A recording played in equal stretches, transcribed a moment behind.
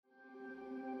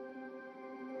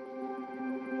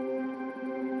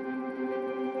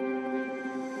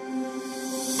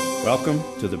Welcome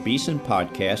to the Beeson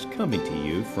Podcast, coming to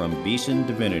you from Beeson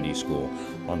Divinity School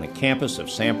on the campus of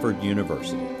Samford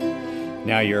University.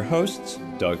 Now your hosts,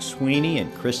 Doug Sweeney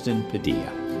and Kristen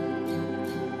Padilla.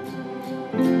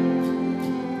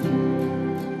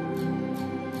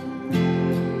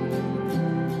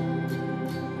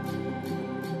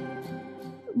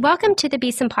 Welcome to the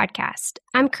Beeson Podcast.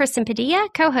 I'm Kristen Padilla,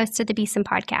 co-host of the Beeson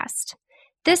Podcast.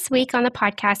 This week on the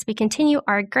podcast, we continue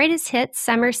our Greatest Hits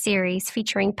Summer Series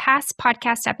featuring past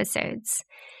podcast episodes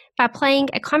by playing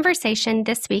a conversation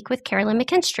this week with Carolyn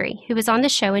McKinstry, who was on the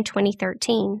show in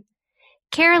 2013.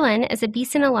 Carolyn is a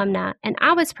Beeson alumna, and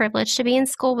I was privileged to be in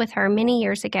school with her many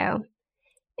years ago.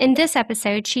 In this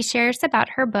episode, she shares about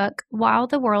her book, While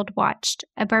the World Watched,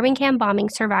 a Birmingham bombing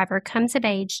survivor comes of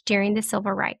age during the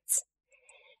Civil Rights.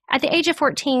 At the age of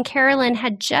 14, Carolyn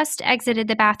had just exited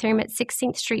the bathroom at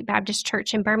 16th Street Baptist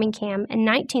Church in Birmingham in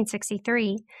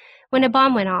 1963 when a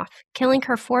bomb went off, killing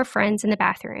her 4 friends in the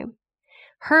bathroom.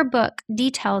 Her book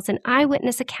details an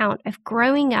eyewitness account of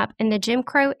growing up in the Jim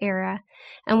Crow era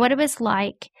and what it was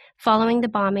like following the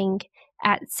bombing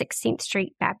at 16th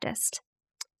Street Baptist.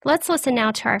 Let's listen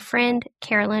now to our friend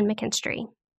Carolyn McKinstry.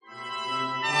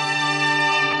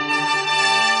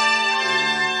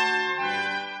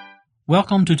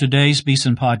 Welcome to today's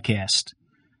Beeson Podcast.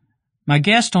 My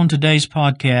guest on today's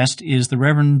podcast is the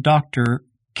Reverend Dr.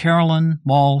 Carolyn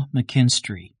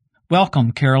McKinstry.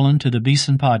 Welcome, Carolyn, to the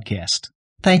Beeson Podcast.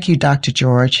 Thank you, Dr.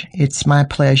 George. It's my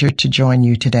pleasure to join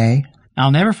you today.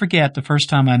 I'll never forget the first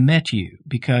time I met you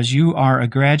because you are a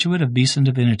graduate of Beeson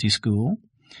Divinity School,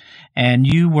 and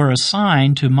you were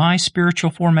assigned to my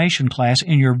spiritual formation class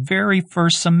in your very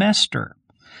first semester.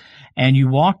 And you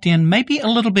walked in maybe a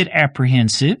little bit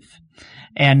apprehensive,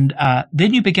 and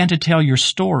then you began to tell your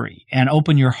story and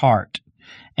open your heart.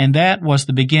 And that was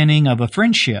the beginning of a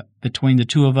friendship between the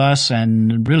two of us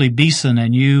and really Beeson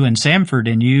and you and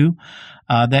Samford and you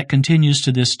that continues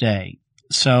to this day.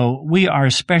 So we are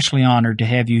especially honored to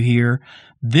have you here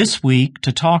this week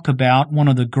to talk about one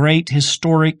of the great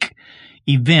historic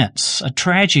events, a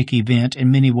tragic event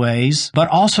in many ways, but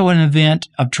also an event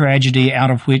of tragedy out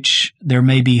of which there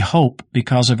may be hope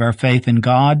because of our faith in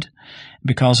God,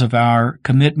 because of our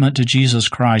commitment to Jesus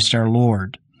Christ our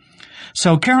Lord.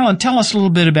 So, Carolyn, tell us a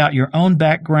little bit about your own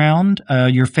background,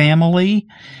 your family,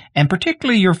 and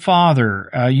particularly your father.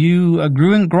 You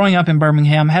growing up in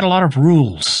Birmingham had a lot of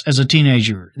rules as a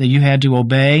teenager that you had to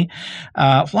obey.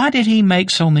 Why did he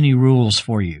make so many rules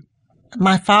for you?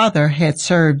 My father had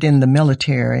served in the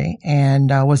military and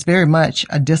was very much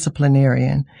a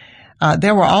disciplinarian.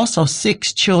 There were also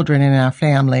 6 children in our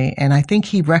family, and I think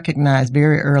he recognized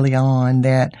very early on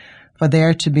that for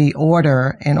there to be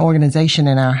order and organization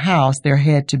in our house, there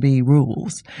had to be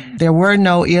rules. There were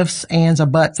no ifs, ands, or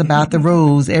buts about the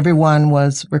rules. Everyone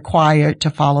was required to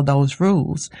follow those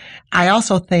rules. I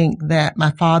also think that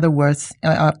my father was,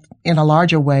 in a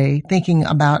larger way, thinking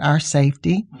about our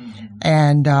safety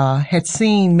and had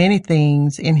seen many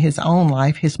things in his own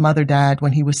life. His mother died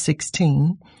when he was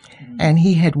 16, and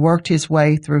he had worked his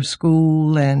way through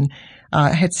school and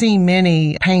had seen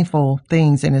many painful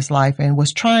things in his life and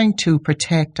was trying to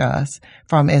protect us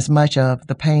from as much of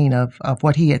the pain of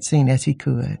what he had seen as he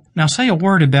could. Now, say a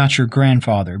word about your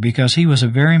grandfather, because he was a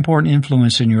very important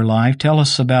influence in your life. Tell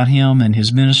us about him and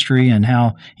his ministry and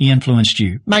how he influenced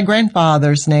you. My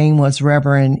grandfather's name was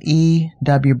Reverend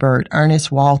E.W. Burt,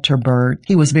 Ernest Walter Burt.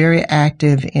 He was very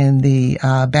active in the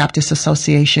Baptist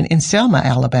Association in Selma,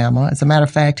 Alabama. As a matter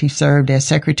of fact, he served as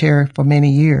secretary for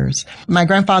many years. My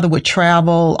grandfather would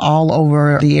travel all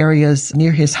over the areas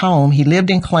near his home. He lived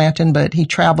in Clanton, but he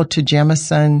traveled to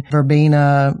Jemison,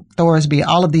 Verbena, Thorsby,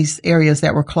 all of these areas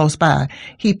that were close by.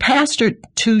 He pastored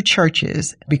 2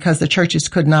 churches because the churches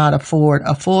could not afford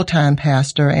a full-time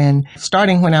pastor. And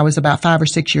starting when I was about 5 or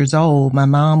 6 years old, my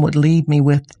mom would leave me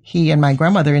with he and my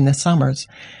grandmother in the summers.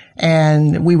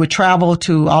 And we would travel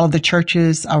to all of the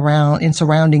churches around in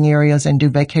surrounding areas and do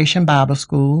vacation Bible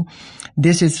school.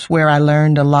 This is where I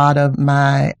learned a lot of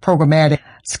my programmatic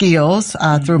skills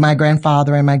through my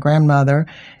grandfather and my grandmother.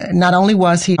 Not only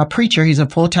was he a preacher, he's a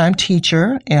full-time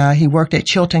teacher. He worked at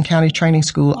Chilton County Training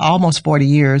School almost 40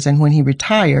 years, and when he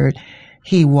retired,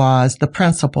 he was the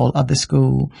principal of the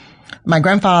school. My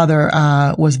grandfather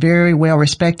was very well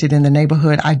respected in the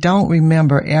neighborhood. I don't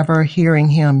remember ever hearing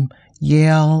him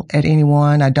yell at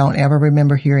anyone. I don't ever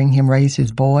remember hearing him raise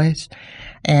his voice.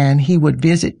 And he would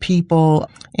visit people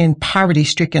in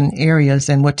poverty-stricken areas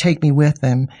and would take me with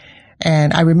him.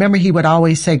 And I remember he would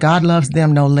always say, God loves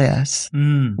them no less.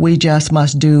 We just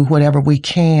must do whatever we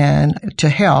can to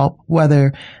help,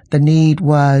 whether the need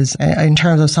was in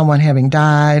terms of someone having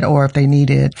died or if they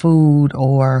needed food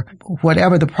or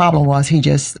whatever the problem was, he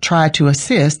just tried to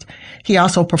assist. He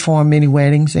also performed many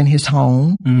weddings in his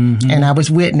home. Mm-hmm. And I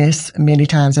was witness many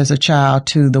times as a child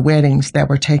to the weddings that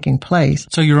were taking place.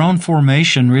 So your own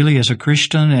formation really as a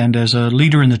Christian and as a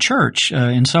leader in the church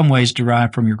in some ways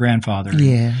derived from your grandfather.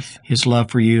 Yes. His love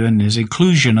for you and his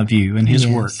inclusion of you in his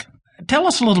work. Tell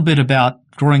us a little bit about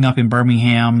growing up in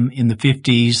Birmingham in the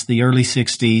 50s, the early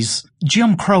 60s.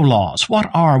 Jim Crow laws.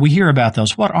 We hear about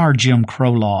those. What are Jim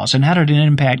Crow laws, and how did it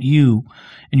impact you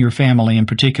and your family, in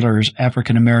particular, as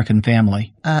African-American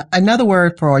family? Another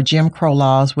word for Jim Crow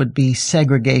laws would be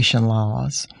segregation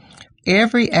laws.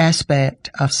 Every aspect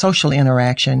of social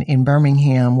interaction in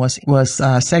Birmingham was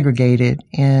segregated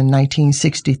in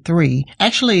 1963.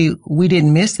 Actually, we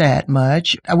didn't miss that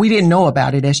much. We didn't know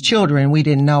about it as children. We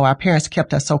didn't know. Our parents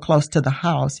kept us so close to the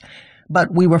house.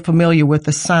 But we were familiar with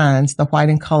the signs, the white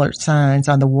and colored signs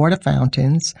on the water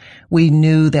fountains. We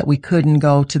knew that we couldn't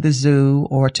go to the zoo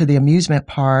or to the amusement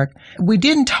park. We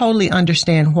didn't totally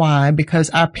understand why, because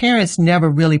our parents never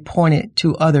really pointed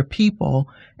to other people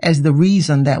as the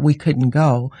reason that we couldn't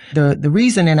go. The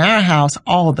reason in our house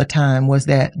all the time was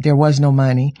that there was no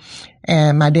money.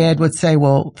 And my dad would say,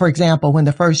 well, for example, when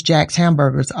the first Jack's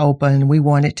Hamburgers opened, we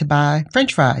wanted to buy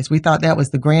French fries. We thought that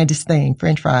was the grandest thing,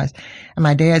 French fries. And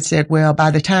my dad said, well, by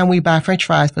the time we buy French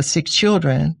fries for 6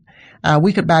 children,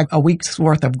 we could buy a week's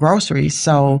worth of groceries.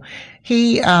 So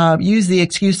he used the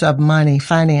excuse of money,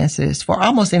 finances, for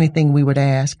almost anything we would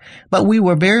ask. But we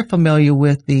were very familiar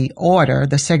with the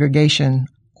segregation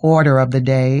order of the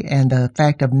day and the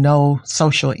fact of no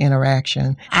social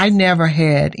interaction. I never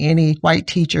had any white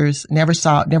teachers, never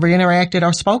interacted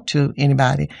or spoke to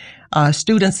anybody.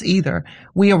 Students either.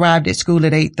 We arrived at school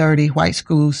at 8:30. White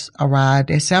schools arrived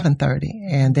at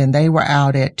 7:30, and then they were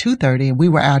out at 2:30 and we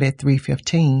were out at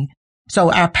 3:15.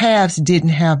 So our paths didn't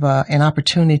have an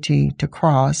opportunity to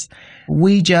cross.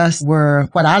 We just were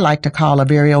what I like to call a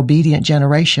very obedient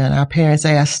generation. Our parents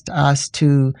asked us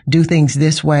to do things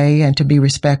this way and to be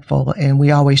respectful, and we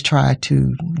always tried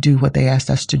to do what they asked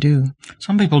us to do.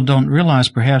 Some people don't realize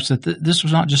perhaps that this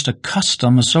was not just a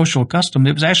custom, a social custom.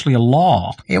 It was actually a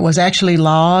law. It was actually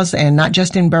laws, and not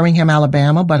just in Birmingham,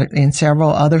 Alabama, but in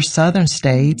several other southern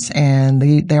states.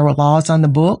 And there were laws on the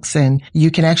books, and you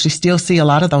can actually still see a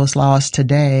lot of those laws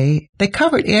today. They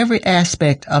covered every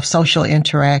aspect of social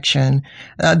interaction.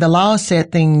 The law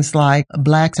said things like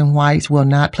blacks and whites will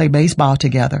not play baseball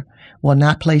together, will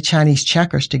not play Chinese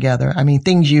checkers together. I mean,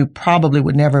 things you probably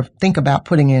would never think about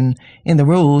putting in the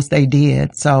rules, they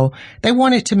did. So they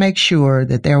wanted to make sure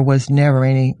that there was never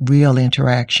any real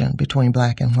interaction between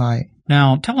black and white.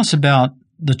 Now, tell us about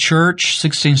the church,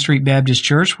 16th Street Baptist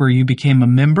Church, where you became a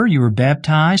member. You were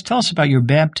baptized. Tell us about your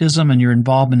baptism and your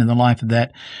involvement in the life of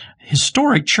that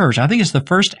historic church. I think it's the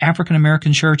first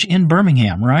African-American church in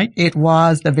Birmingham, right? It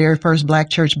was the very first black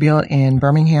church built in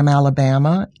Birmingham,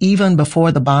 Alabama. Even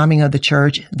before the bombing of the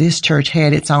church, this church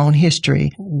had its own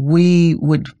history. We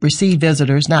would receive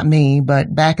visitors, not me,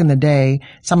 but back in the day,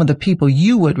 some of the people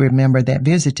you would remember that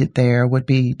visited there would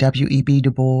be W.E.B.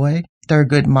 Du Bois,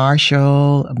 Thurgood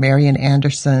Marshall, Marian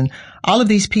Anderson. All of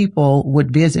these people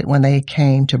would visit when they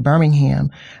came to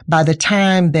Birmingham. By the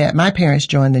time that my parents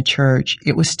joined the church,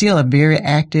 it was still a very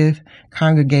active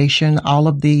congregation. All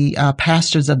of the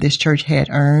pastors of this church had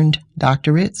earned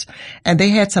doctorates, and they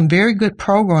had some very good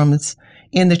programs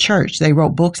in the church. They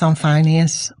wrote books on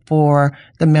finance for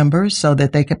the members so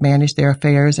that they could manage their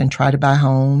affairs and try to buy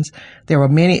homes. There were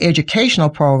many educational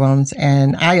programs,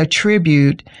 and I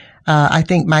attribute I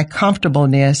think my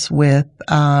comfortableness with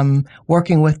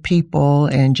working with people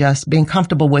and just being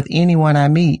comfortable with anyone I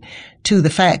meet to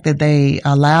the fact that they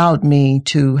allowed me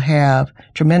to have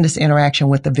tremendous interaction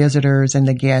with the visitors and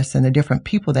the guests and the different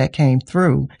people that came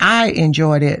through. I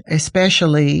enjoyed it,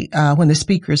 especially when the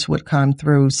speakers would come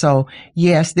through. So,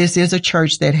 yes, this is a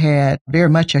church that had very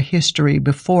much a history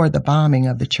before the bombing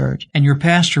of the church. And your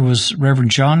pastor was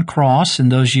Reverend John Cross in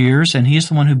those years, and he's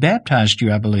the one who baptized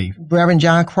you, I believe. Reverend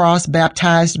John Cross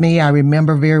baptized me. I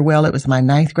remember very well. It was my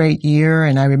 9th grade year,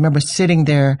 and I remember sitting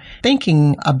there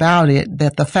thinking about it,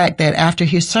 that the fact that after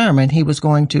his sermon, he was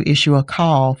going to issue a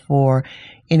call for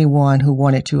anyone who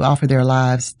wanted to offer their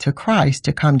lives to Christ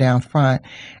to come down front.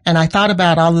 And I thought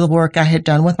about all of the work I had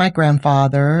done with my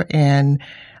grandfather, and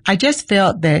I just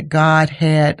felt that God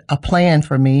had a plan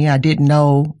for me. I didn't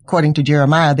know, according to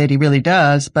Jeremiah, that he really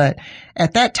does, but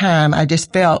at that time, I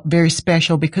just felt very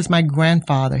special because my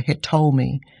grandfather had told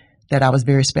me that I was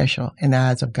very special in the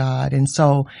eyes of God. And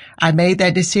so I made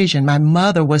that decision. My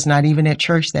mother was not even at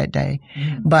church that day,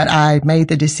 but I made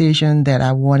the decision that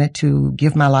I wanted to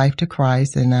give my life to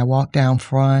Christ. And I walked down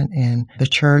front and the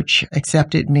church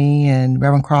accepted me, and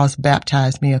Reverend Cross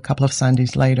baptized me a couple of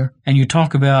Sundays later. And you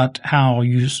talk about how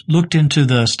you looked into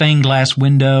the stained glass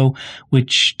window,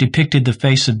 which depicted the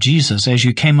face of Jesus as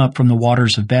you came up from the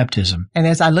waters of baptism. And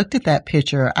as I looked at that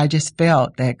picture, I just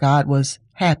felt that God was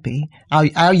happy.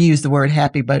 I'll use the word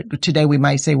happy, but today we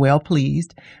might say well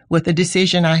pleased with the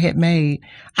decision I had made.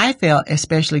 I felt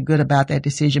especially good about that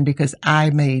decision because I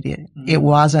made it. It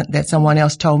wasn't that someone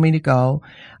else told me to go.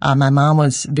 My mom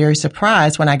was very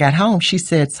surprised when I got home. She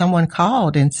said, someone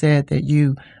called and said that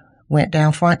you went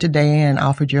down front today and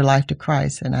offered your life to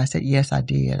Christ. And I said, yes, I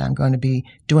did. I'm going to be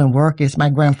doing work as my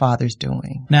grandfather's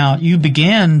doing. Now, you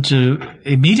began to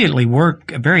immediately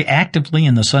work very actively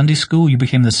in the Sunday school. You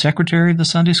became the secretary of the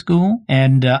Sunday school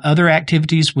and other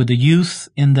activities with the youth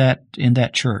in that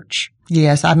church.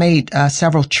 Yes, I made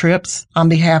several trips on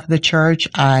behalf of the church.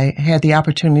 I had the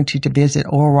opportunity to visit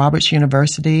Oral Roberts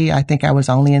University. I think I was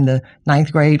only in the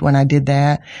 9th grade when I did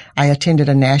that. I attended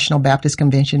a National Baptist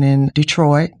Convention in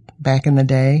Detroit back in the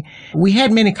day. We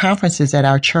had many conferences at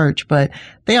our church, but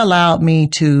they allowed me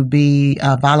to be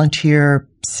a volunteer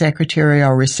secretary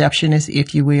or receptionist,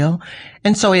 if you will.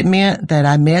 And so it meant that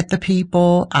I met the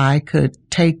people. I could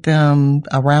take them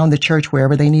around the church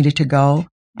wherever they needed to go.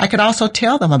 I could also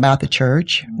tell them about the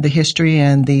church, the history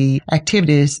and the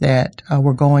activities that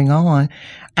were going on.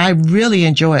 I really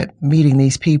enjoyed meeting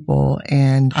these people,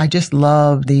 and I just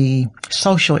love the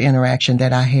social interaction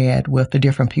that I had with the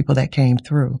different people that came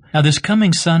through. Now, this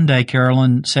coming Sunday,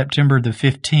 Carolyn, September the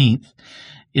 15th,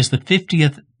 is the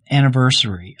 50th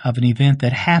anniversary of an event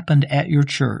that happened at your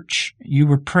church. You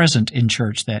were present in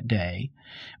church that day.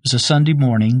 It was a Sunday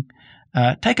morning.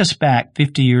 Take us back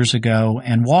 50 years ago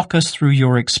and walk us through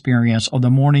your experience on the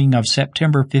morning of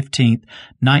September 15th,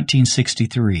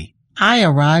 1963. I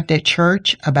arrived at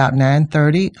church about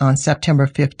 9:30 on September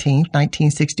 15th,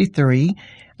 1963.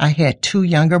 I had 2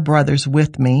 younger brothers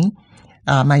with me,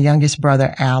 my youngest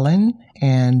brother, Alan,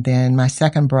 and then my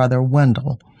second brother,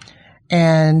 Wendell.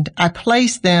 And I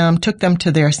took them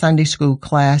to their Sunday school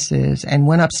classes and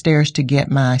went upstairs to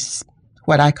get my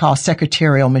what I call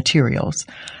secretarial materials.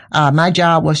 My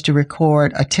job was to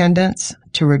record attendance,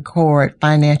 to record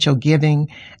financial giving,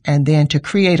 and then to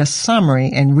create a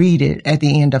summary and read it at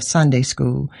the end of Sunday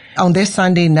school. On this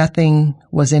Sunday, nothing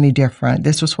was any different.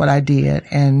 This was what I did.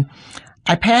 And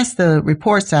I passed the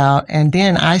reports out, and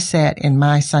then I sat in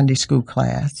my Sunday school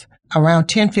class. Around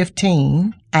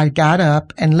 10:15, I got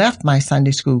up and left my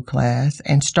Sunday school class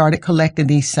and started collecting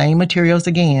these same materials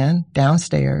again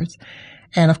downstairs.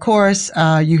 And of course,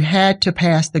 you had to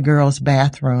pass the girls'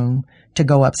 bathroom to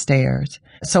go upstairs.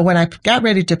 So when I got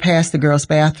ready to pass the girls'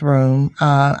 bathroom,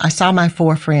 I saw my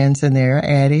 4 friends in there,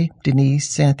 Addie, Denise,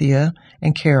 Cynthia,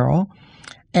 and Carol.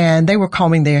 And they were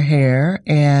combing their hair,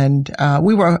 and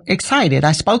we were excited.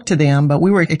 I spoke to them, but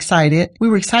we were excited. We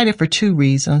were excited for 2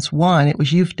 reasons. One, it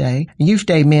was Youth Day. Youth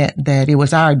Day meant that it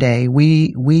was our day.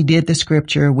 We did the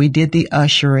scripture. We did the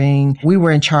ushering. We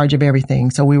were in charge of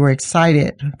everything. So we were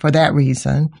excited for that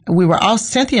reason.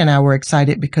 Cynthia and I were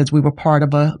excited because we were part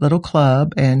of a little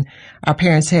club, and our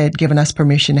parents had given us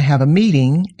permission to have a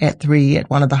meeting at 3 at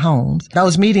one of the homes.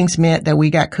 Those meetings meant that we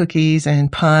got cookies and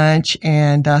punch,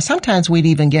 and sometimes we'd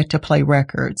even get to play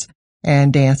records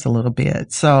and dance a little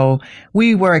bit. So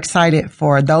we were excited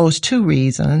for those 2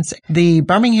 reasons. The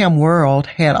Birmingham World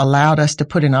had allowed us to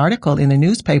put an article in the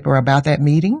newspaper about that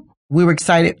meeting. We were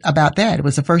excited about that. It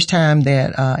was the first time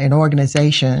that an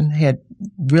organization had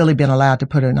really been allowed to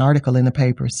put an article in the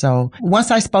paper. So once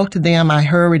I spoke to them, I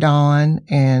hurried on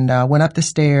and went up the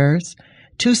stairs,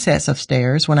 2 sets of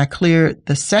stairs. When I cleared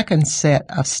the second set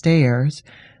of stairs,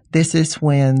 this is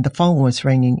when the phone was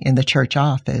ringing in the church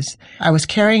office. I was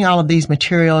carrying all of these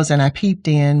materials, and I peeped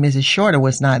in. Mrs. Shorter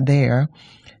was not there.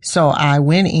 So I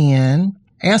went in,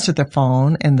 answered the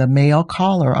phone, and the male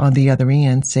caller on the other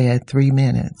end said 3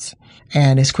 minutes.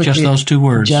 And as quickly, just those 2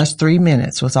 words. Just 3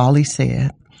 minutes was all he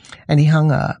said. And he hung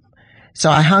up.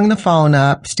 So I hung the phone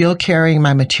up, still carrying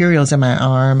my materials in my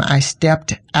arm. I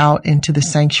stepped out into the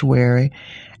sanctuary,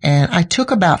 and I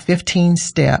took about 15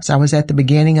 steps. I was at the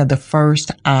beginning of the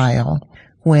first aisle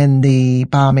when the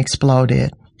bomb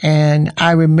exploded. And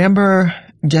I remember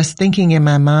just thinking in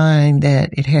my mind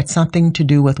that it had something to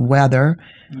do with weather.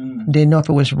 Didn't know if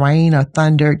it was rain or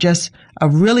thunder. Just a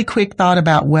really quick thought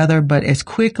about weather. But as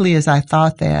quickly as I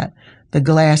thought that, the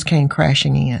glass came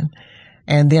crashing in.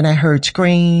 And then I heard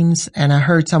screams, and I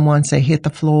heard someone say, hit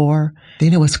the floor.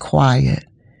 Then it was quiet.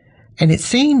 And it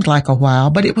seemed like a while,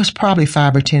 but it was probably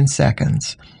 5 or 10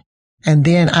 seconds. And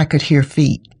then I could hear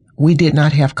feet. We did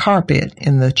not have carpet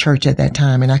in the church at that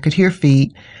time, and I could hear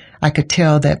feet. I could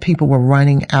tell that people were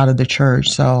running out of the church.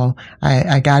 So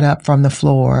I got up from the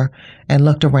floor and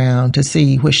looked around to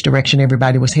see which direction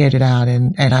everybody was headed out,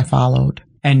 and I followed.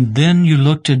 And then you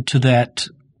looked into that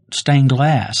stained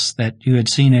glass that you had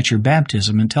seen at your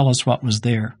baptism, and tell us what was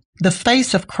there. The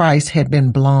face of Christ had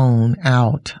been blown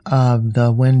out of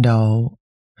the window.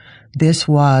 This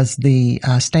was the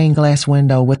stained glass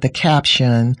window with the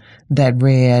caption that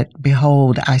read,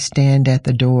 "Behold, I stand at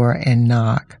the door and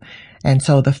knock." And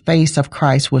so the face of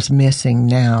Christ was missing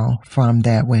now from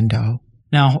that window.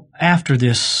 Now, after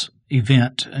this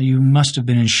event, you must have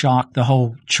been in shock. The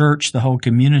whole church, the whole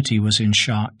community was in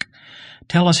shock.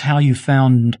 Tell us how you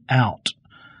found out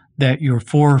that your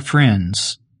 4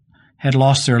 friends had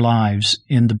lost their lives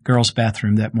in the girls'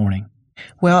 bathroom that morning.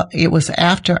 Well, it was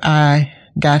after I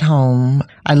got home.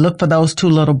 I looked for those 2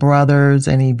 little brothers,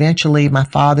 and eventually my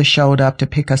father showed up to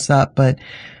pick us up. But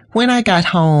when I got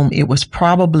home, it was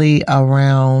probably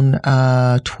around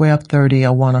 12:30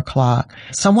 or 1 o'clock.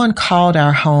 Someone called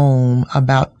our home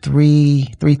about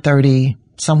 3:30,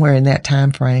 somewhere in that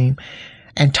time frame,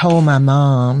 and told my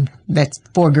mom that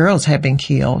 4 girls had been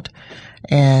killed.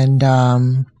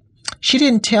 And she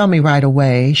didn't tell me right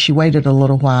away. She waited a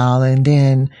little while, and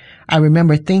then I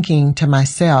remember thinking to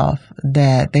myself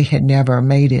that they had never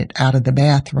made it out of the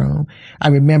bathroom. I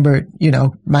remember,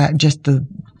 just the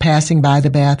passing by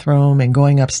the bathroom and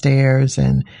going upstairs,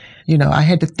 and, I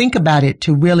had to think about it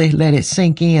to really let it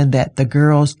sink in that the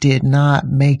girls did not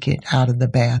make it out of the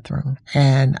bathroom.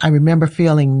 And I remember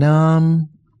feeling numb.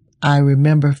 I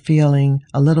remember feeling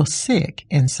a little sick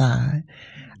inside.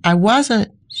 I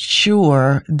wasn't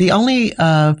sure. The only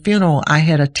funeral I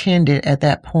had attended at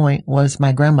that point was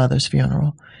my grandmother's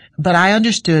funeral. But I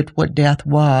understood what death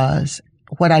was.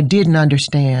 What I didn't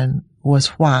understand was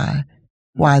why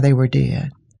they were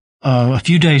dead. A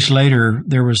few days later,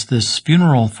 there was this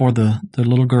funeral for the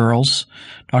little girls.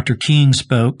 Dr. King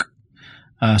spoke.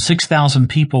 6,000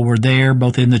 people were there,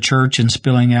 both in the church and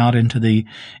spilling out into the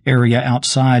area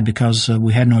outside, because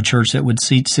we had no church that would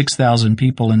seat 6,000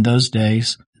 people in those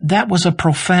days. That was a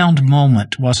profound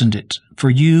moment, wasn't it?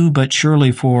 For you, but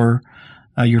surely for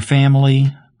your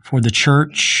family, for the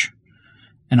church,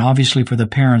 and obviously for the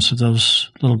parents of those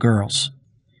little girls.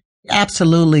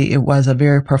 Absolutely. It was a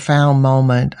very profound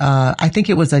moment. I think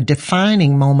it was a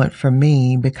defining moment for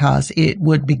me because it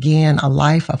would begin a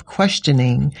life of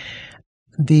questioning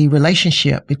the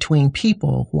relationship between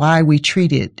people, why we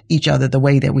treated each other the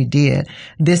way that we did.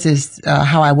 This is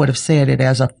how I would have said it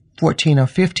as a 14 or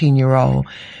 15-year-old.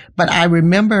 But I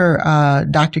remember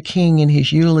Dr. King in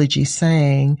his eulogy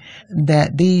saying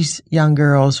that these young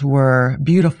girls were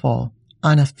beautiful,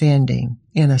 unoffending,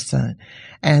 innocent,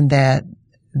 and that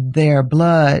their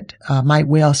blood might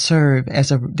well serve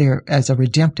as a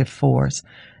redemptive force,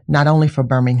 not only for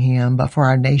Birmingham, but for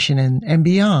our nation and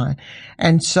beyond.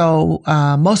 And so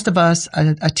most of us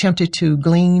attempted to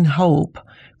glean hope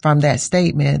from that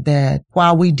statement that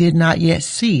while we did not yet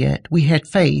see it, we had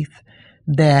faith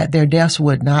that their deaths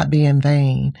would not be in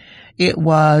vain. It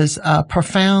was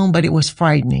profound, but it was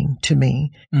frightening to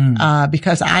me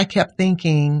because I kept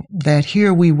thinking that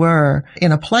here we were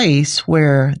in a place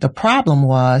where the problem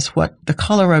was what the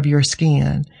color of your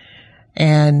skin,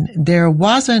 and there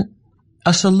wasn't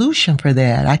a solution for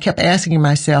that. I kept asking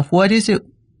myself, what is it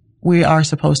we are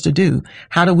supposed to do?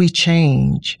 How do we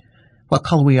change what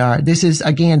color we are? This is,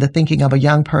 again, the thinking of a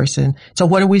young person. So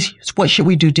what should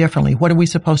we do differently? What are we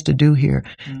supposed to do here?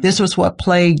 This was what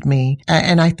plagued me.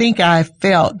 And I think I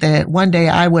felt that one day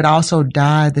I would also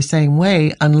die the same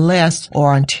way unless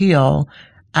or until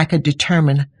I could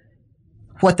determine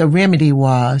what the remedy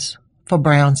was for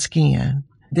brown skin.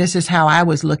 This is how I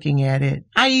was looking at it.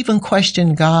 I even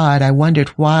questioned God. I wondered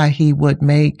why he would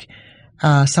make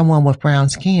someone with brown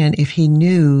skin if he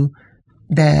knew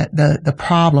that the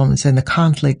problems and the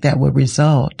conflict that would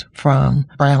result from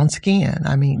brown skin.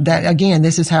 I mean, that again,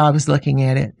 this is how I was looking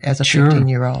at it as a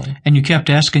 15-year-old. And you kept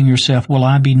asking yourself, will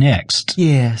I be next?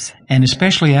 Yes. And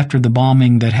especially after the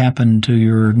bombing that happened to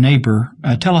your neighbor.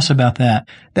 Tell us about that.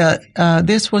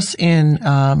 This was in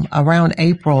around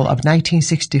April of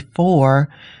 1964.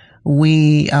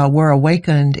 We were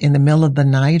awakened in the middle of the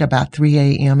night, about 3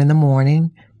 a.m. in the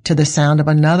morning, to the sound of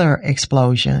another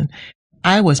explosion.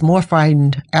 I was more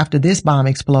frightened after this bomb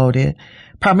exploded,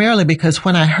 primarily because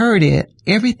when I heard it,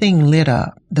 everything lit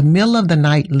up. The middle of the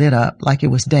night lit up like it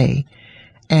was day.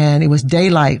 And it was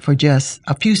daylight for just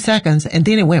a few seconds, and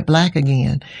then it went black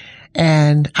again.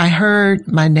 And I heard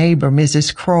my neighbor,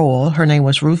 Mrs. Crowell, her name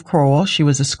was Ruth Crowell. She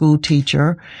was a school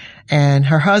teacher, and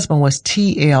her husband was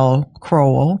T.L.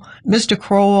 Crowell. Mr.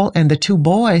 Crowell and the two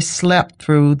boys slept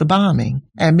through the bombing.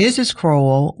 And Mrs.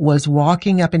 Crowell was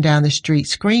walking up and down the street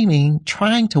screaming,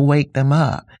 trying to wake them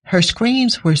up. Her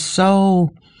screams were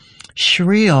so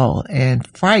shrill and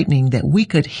frightening that we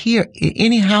could hear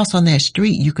any house on that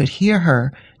street. You could hear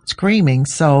her screaming.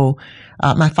 So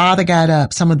my father got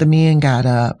up, some of the men got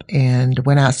up and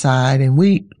went outside, and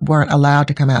we weren't allowed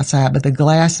to come outside, but the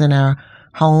glass in our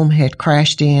home had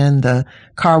crashed in. The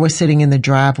car was sitting in the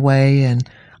driveway, and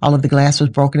all of the glass was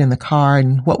broken in the car.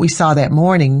 And what we saw that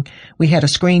morning, we had a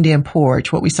screened-in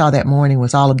porch. What we saw that morning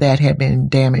was all of that had been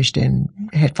damaged and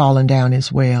had fallen down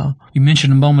as well. You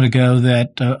mentioned a moment ago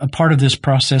that a part of this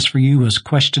process for you was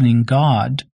questioning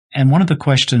God. And one of the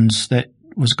questions that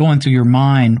was going through your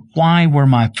mind, why were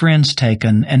my friends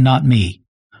taken and not me?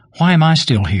 Why am I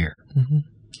still here? Mm-hmm.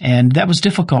 And that was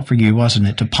difficult for you, wasn't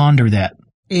it, to ponder that?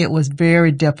 It was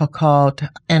very difficult.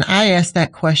 And I asked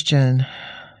that question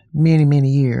many, many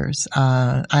years.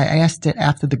 I asked it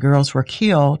after the girls were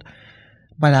killed,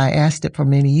 but I asked it for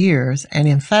many years. And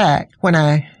in fact, when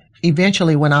I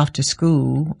eventually went off to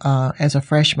school as a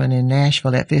freshman in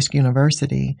Nashville at Fisk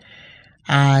University,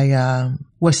 I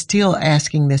was still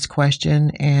asking this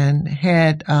question and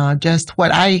had just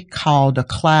what I called a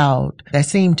cloud that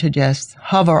seemed to just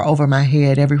hover over my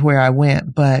head everywhere I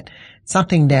went, but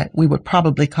something that we would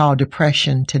probably call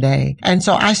depression today. And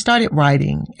so I started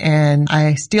writing, and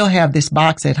I still have this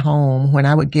box at home. When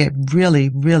I would get really,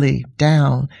 really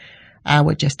down, I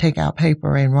would just take out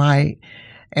paper and write.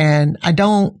 And I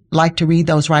don't like to read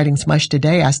those writings much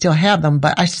today. I still have them,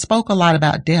 but I spoke a lot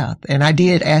about death. And I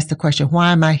did ask the question,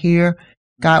 why am I here?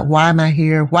 God, why am I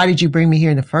here? Why did you bring me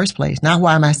here in the first place? Not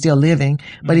why am I still living,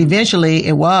 but eventually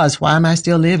it was, why am I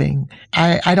still living?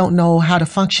 I don't know how to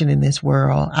function in this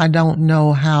world. I don't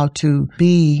know how to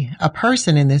be a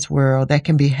person in this world that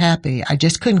can be happy. I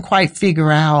just couldn't quite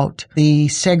figure out the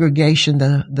segregation,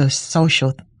 the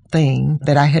social thing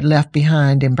that I had left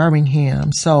behind in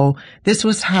Birmingham. So this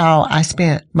was how I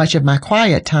spent much of my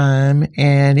quiet time,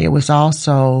 and it was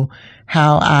also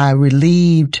how I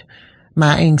relieved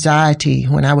my anxiety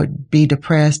when I would be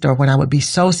depressed or when I would be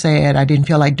so sad I didn't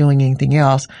feel like doing anything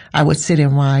else. I would sit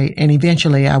and write, and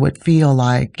eventually I would feel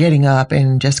like getting up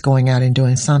and just going out and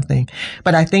doing something.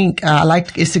 But I think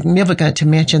it's significant to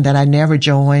mention that I never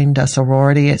joined a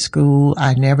sorority at school.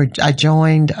 I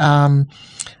joined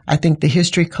I think the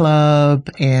history club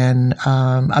and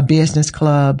a business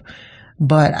club,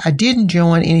 but I didn't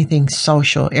join anything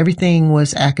social. Everything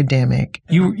was academic.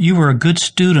 You were a good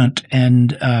student,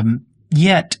 and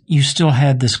yet you still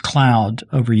had this cloud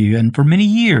over you. And for many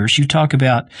years, you talk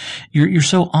about you're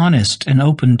so honest and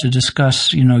open to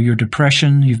discuss, your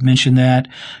depression. You've mentioned that,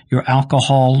 your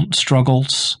alcohol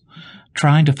struggles,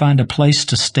 trying to find a place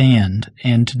to stand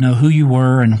and to know who you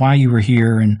were and why you were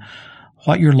here and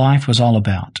what your life was all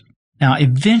about. Now,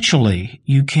 eventually,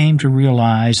 you came to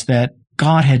realize that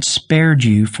God had spared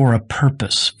you for a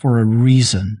purpose, for a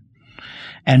reason.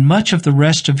 And much of the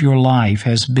rest of your life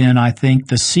has been, I think,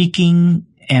 the seeking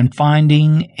and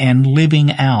finding and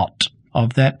living out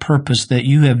of that purpose that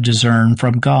you have discerned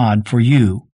from God for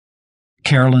you,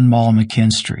 Carolyn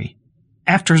McKinstry.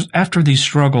 After these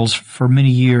struggles for many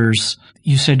years,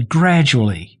 you said,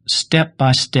 gradually, step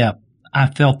by step, I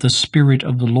felt the Spirit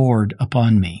of the Lord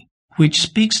upon me, which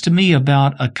speaks to me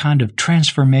about a kind of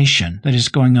transformation that is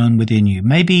going on within you.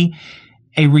 Maybe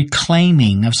a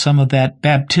reclaiming of some of that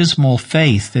baptismal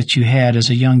faith that you had as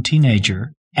a young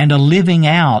teenager, and a living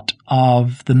out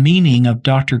of the meaning of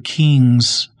Dr.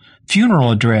 King's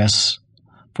funeral address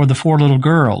for the 4 little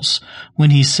girls when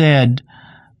he said,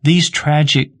 these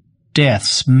tragic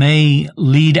deaths may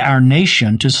lead our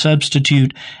nation to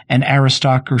substitute an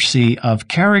aristocracy of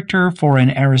character for an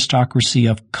aristocracy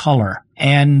of color.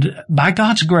 And by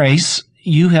God's grace,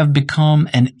 you have become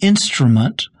an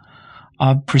instrument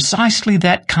of precisely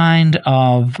that kind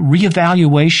of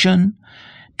reevaluation,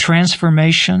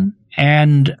 transformation,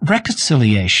 and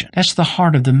reconciliation. That's the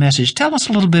heart of the message. Tell us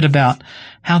a little bit about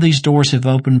how these doors have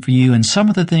opened for you and some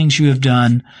of the things you have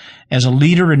done as a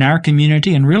leader in our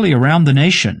community and really around the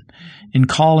nation in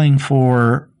calling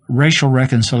for racial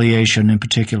reconciliation in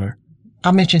particular.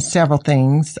 I'll mention several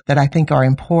things that I think are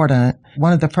important.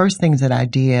 One of the first things that I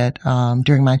did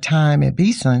during my time at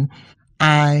Beeson,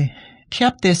 I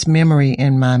kept this memory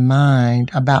in my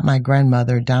mind about my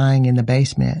grandmother dying in the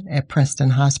basement at Princeton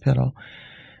Hospital.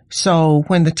 So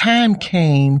when the time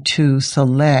came to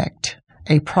select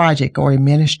a project or a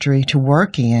ministry to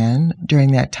work in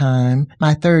during that time,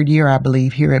 my 3rd year, I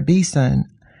believe, here at Beeson,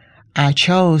 I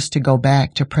chose to go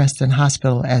back to Princeton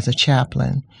Hospital as a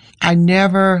chaplain. I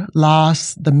never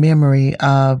lost the memory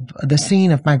of the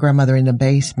scene of my grandmother in the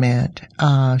basement.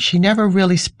 She never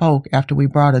really spoke after we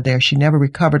brought her there. She never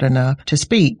recovered enough to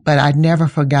speak, but I never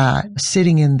forgot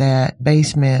sitting in that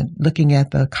basement, looking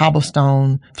at the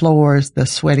cobblestone floors, the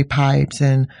sweaty pipes,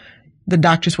 and the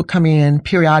doctors would come in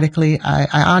periodically. I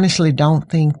honestly don't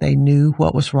think they knew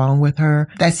what was wrong with her.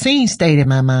 That scene stayed in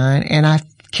my mind, and I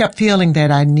kept feeling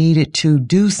that I needed to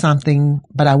do something,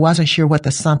 but I wasn't sure what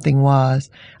the something was.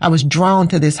 I was drawn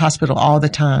to this hospital all the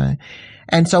time.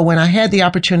 And so when I had the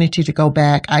opportunity to go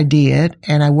back, I did,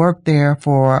 and I worked there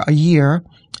for a year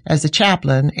as a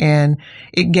chaplain, and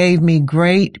it gave me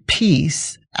great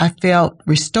peace. I felt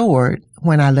restored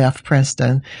when I left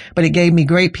Princeton, but it gave me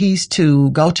great peace to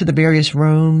go to the various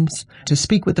rooms, to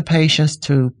speak with the patients,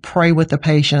 to pray with the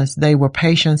patients. They were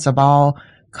patients of all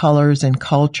colors and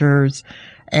cultures.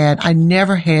 And I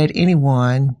never had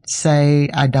anyone say,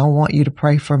 I don't want you to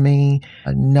pray for me.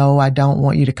 No, I don't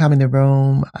want you to come in the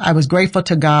room. I was grateful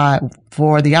to God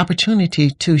for the opportunity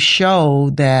to show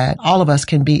that all of us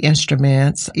can be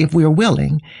instruments if we're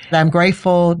willing. I'm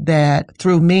grateful that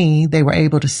through me, they were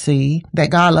able to see that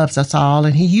God loves us all,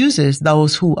 and He uses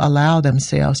those who allow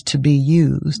themselves to be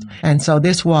used. And so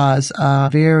this was a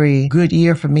very good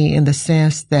year for me in the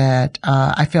sense that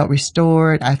I felt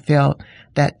restored. I felt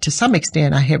that to some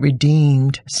extent I had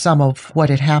redeemed some of what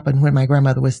had happened when my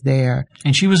grandmother was there.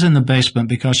 And she was in the basement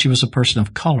because she was a person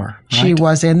of color, right? She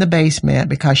was in the basement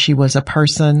because she was a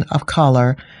person of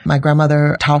color. My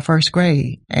grandmother taught first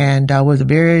grade and was a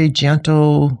very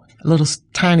gentle, little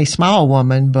tiny, small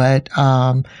woman, but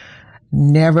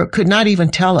could not even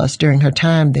tell us during her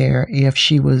time there if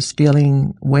she was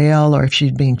feeling well or if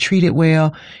she's being treated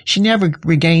well. She never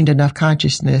regained enough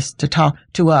consciousness to talk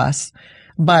to us.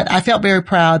 But I felt very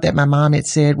proud that my mom had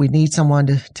said, we need someone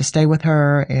to stay with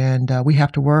her, and we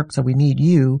have to work, so we need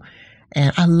you.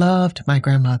 And I loved my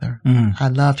grandmother. I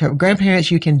loved her.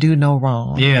 Grandparents, you can do no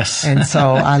wrong. Yes. And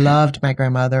so I loved my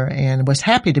grandmother and was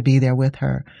happy to be there with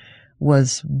her.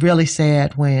 Was really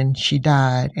sad when she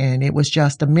died, and it was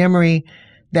just a memory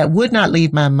that would not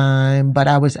leave my mind, but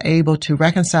I was able to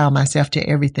reconcile myself to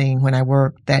everything when I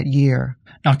worked that year.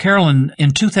 Now, Carolyn,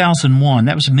 in 2001,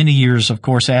 that was many years, of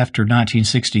course, after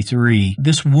 1963,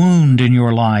 this wound in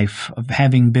your life of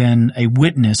having been a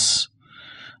witness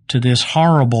to this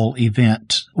horrible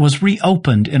event was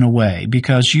reopened in a way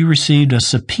because you received a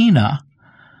subpoena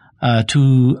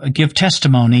to give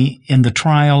testimony in the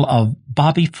trial of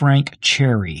Bobby Frank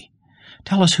Cherry.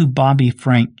 Tell us who Bobby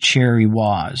Frank Cherry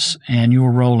was and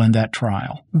your role in that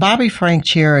trial. Bobby Frank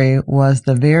Cherry was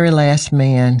the very last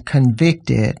man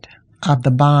convicted of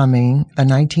the bombing, the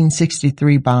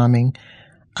 1963 bombing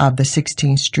of the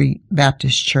 16th Street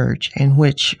Baptist Church, in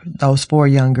which those 4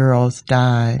 young girls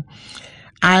died.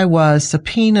 I was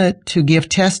subpoenaed to give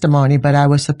testimony, but I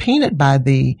was subpoenaed by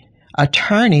the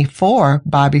attorney for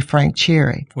Bobby Frank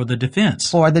Cherry. For the defense.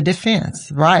 For the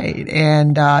defense, right.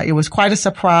 And it was quite a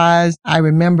surprise. I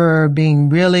remember being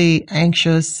really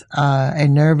anxious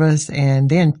and nervous and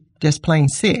then just plain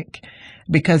sick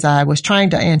because I was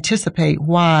trying to anticipate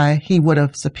why he would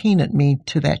have subpoenaed me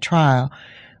to that trial.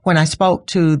 When I spoke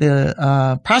to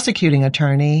the prosecuting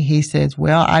attorney, he says,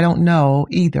 well, I don't know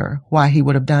either why he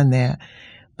would have done that.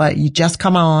 But you just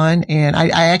come on. And I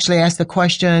actually asked the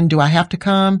question, do I have to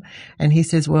come? And he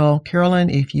says, well, Carolyn,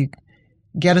 if you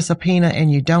get a subpoena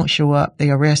and you don't show up,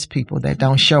 they arrest people that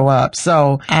don't show up.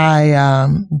 So I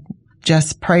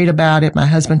just prayed about it. My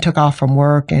husband took off from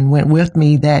work and went with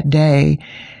me that day.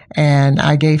 And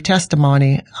I gave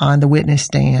testimony on the witness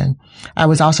stand. I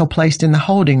was also placed in the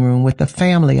holding room with the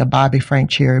family of Bobby Frank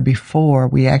Cherry before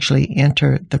we actually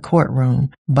entered the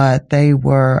courtroom. But they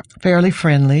were fairly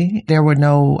friendly. There were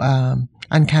no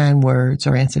unkind words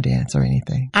or incidents or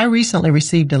anything. I recently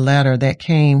received a letter that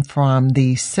came from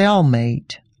the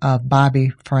cellmate of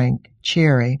Bobby Frank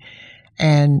Cherry.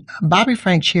 And Bobby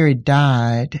Frank Cherry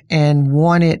died and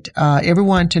wanted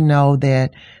everyone to know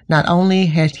that not only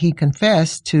had he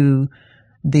confessed to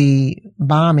the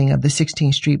bombing of the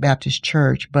 16th Street Baptist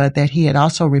Church, but that he had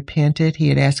also repented. He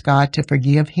had asked God to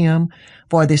forgive him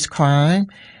for this crime.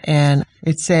 And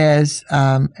it says,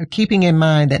 keeping in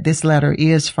mind that this letter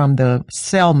is from the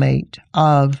cellmate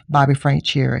of Bobby Frank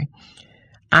Cherry.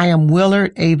 I am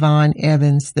Willard Avon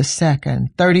Evans II,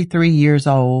 33 years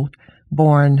old,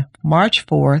 born March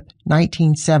 4th,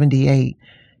 1978,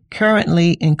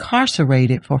 currently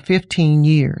incarcerated for 15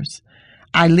 years.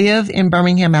 I live in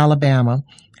Birmingham, Alabama.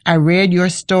 I read your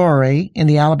story in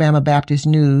the Alabama Baptist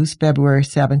News, February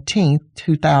 17th,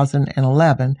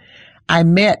 2011. I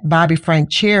met Bobby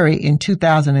Frank Cherry in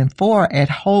 2004 at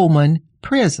Holman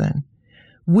Prison.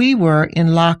 We were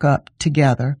in lockup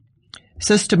together.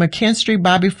 Sister McKinstry,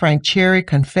 Bobby Frank Cherry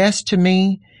confessed to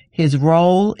me his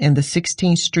role in the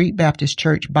 16th Street Baptist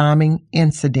Church bombing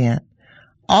incident.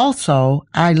 Also,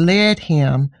 I led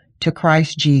him to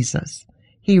Christ Jesus.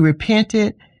 He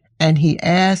repented and he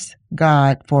asked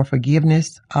God for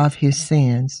forgiveness of his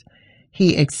sins.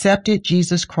 He accepted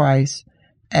Jesus Christ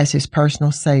as his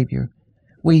personal Savior.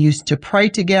 We used to pray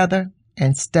together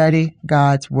and study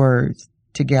God's words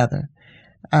together.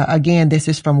 Again, this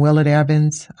is from Willard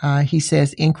Evans. He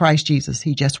says, in Christ Jesus,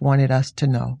 he just wanted us to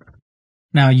know.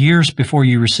 Now, years before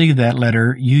you received that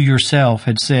letter, you yourself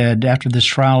had said after this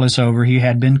trial is over, he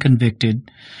had been convicted.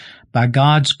 By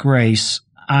God's grace,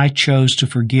 I chose to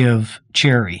forgive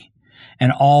Cherry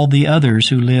and all the others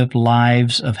who lived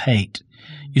lives of hate.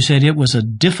 You said it was a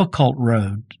difficult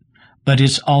road, but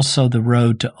it's also the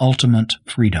road to ultimate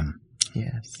freedom.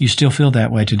 Yes. You still feel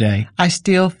that way today? I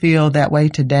still feel that way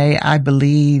today. I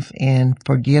believe in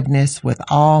forgiveness with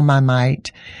all my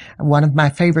might. One of my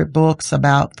favorite books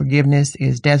about forgiveness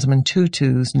is Desmond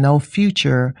Tutu's No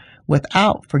Future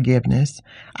Without Forgiveness.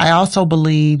 I also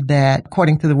believe that,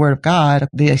 according to the Word of God,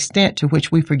 the extent to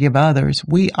which we forgive others,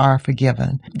 we are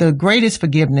forgiven. The greatest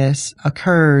forgiveness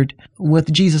occurred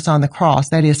with Jesus on the cross.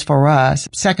 That is for us.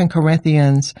 2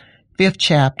 Corinthians 5th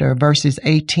chapter, verses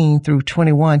 18 through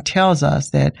 21 tells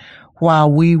us that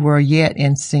while we were yet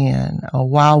in sin, or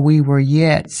while we were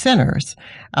yet sinners,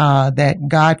 that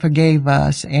God forgave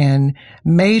us and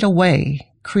made a way,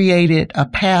 created a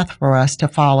path for us to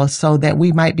follow so that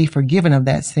we might be forgiven of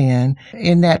that sin.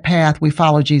 In that path, we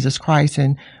follow Jesus Christ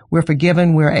and we're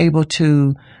forgiven. We're able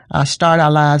to start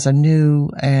our lives anew.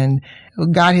 And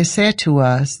God has said to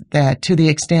us that to the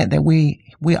extent that we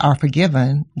are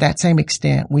forgiven, that same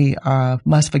extent we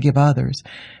must forgive others.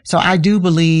 So I do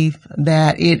believe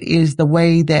that it is the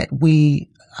way that we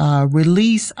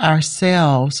release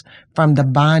ourselves from the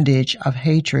bondage of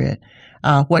hatred.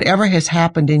 Whatever has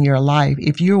happened in your life,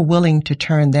 if you're willing to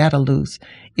turn that loose,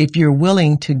 if you're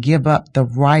willing to give up the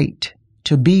right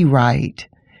to be right,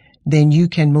 then you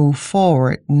can move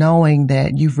forward knowing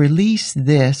that you've released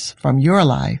this from your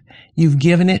life. You've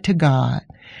given it to God.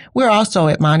 We're also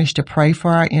admonished to pray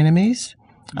for our enemies,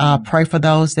 pray for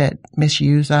those that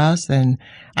misuse us. And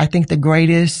I think the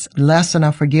greatest lesson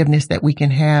of forgiveness that we can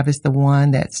have is the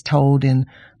one that's told in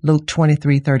Luke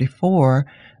 23:34,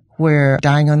 where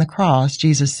dying on the cross,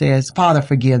 Jesus says, Father,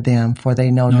 forgive them, for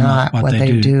they know not what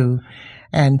they do.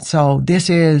 And so this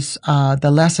is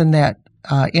the lesson that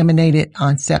emanated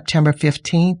on September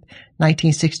 15th,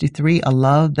 1963, a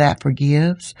love that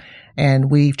forgives.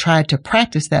 And we've tried to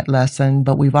practice that lesson,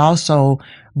 but we've also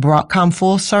come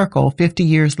full circle 50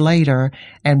 years later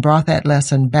and brought that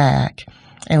lesson back.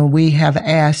 And we have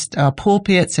asked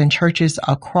pulpits and churches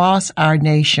across our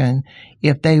nation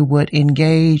if they would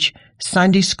engage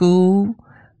Sunday school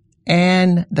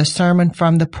and the sermon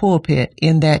from the pulpit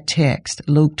in that text,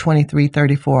 Luke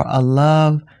 23:34, a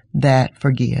love that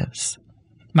forgives.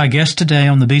 My guest today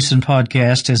on the Beeson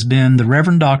podcast has been the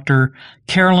Reverend Dr.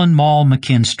 Carolyn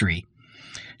McKinstry.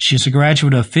 She's a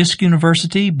graduate of Fisk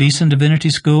University, Beeson Divinity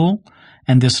School,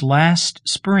 and this last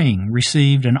spring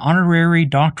received an honorary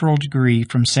doctoral degree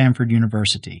from Samford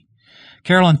University.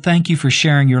 Carolyn, thank you for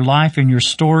sharing your life and your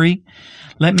story.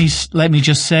 Let me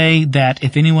just say that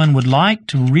if anyone would like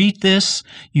to read this,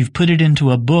 you've put it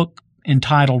into a book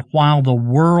entitled While the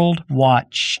World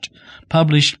Watched,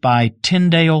 published by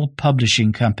Tyndale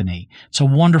Publishing Company. It's a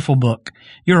wonderful book.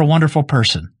 You're a wonderful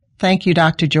person. Thank you,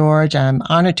 Dr. George. I'm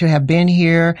honored to have been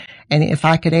here. And if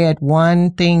I could add one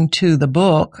thing to the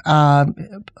book,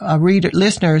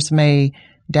 listeners may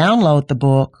download the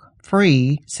book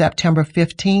free September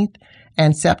 15th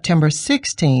and September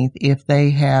 16th if they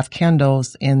have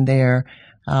Kindles in their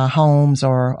homes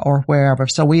or wherever.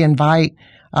 So we invite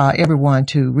everyone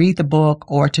to read the book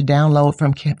or to download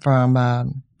from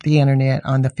the internet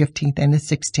on the 15th and the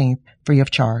 16th free of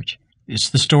charge.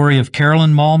 It's the story of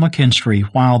Carolyn McKinstry,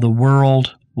 While the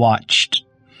World Watched.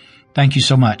 Thank you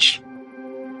so much.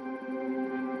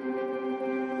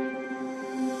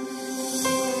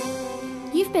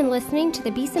 You've been listening to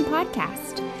the Beeson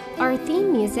Podcast. Our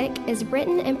theme music is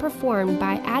written and performed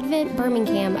by Advent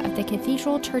Birmingham of the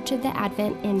Cathedral Church of the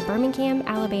Advent in Birmingham,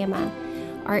 Alabama.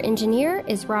 Our engineer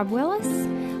is Rob Willis.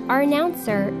 Our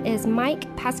announcer is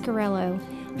Mike Pasquarello.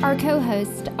 Our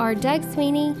co-hosts are Doug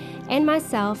Sweeney and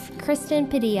myself, Kristen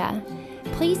Padilla.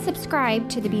 Please subscribe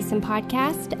to the Beeson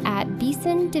Podcast at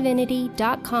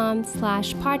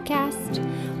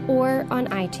beesondivinity.com/podcast or on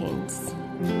iTunes.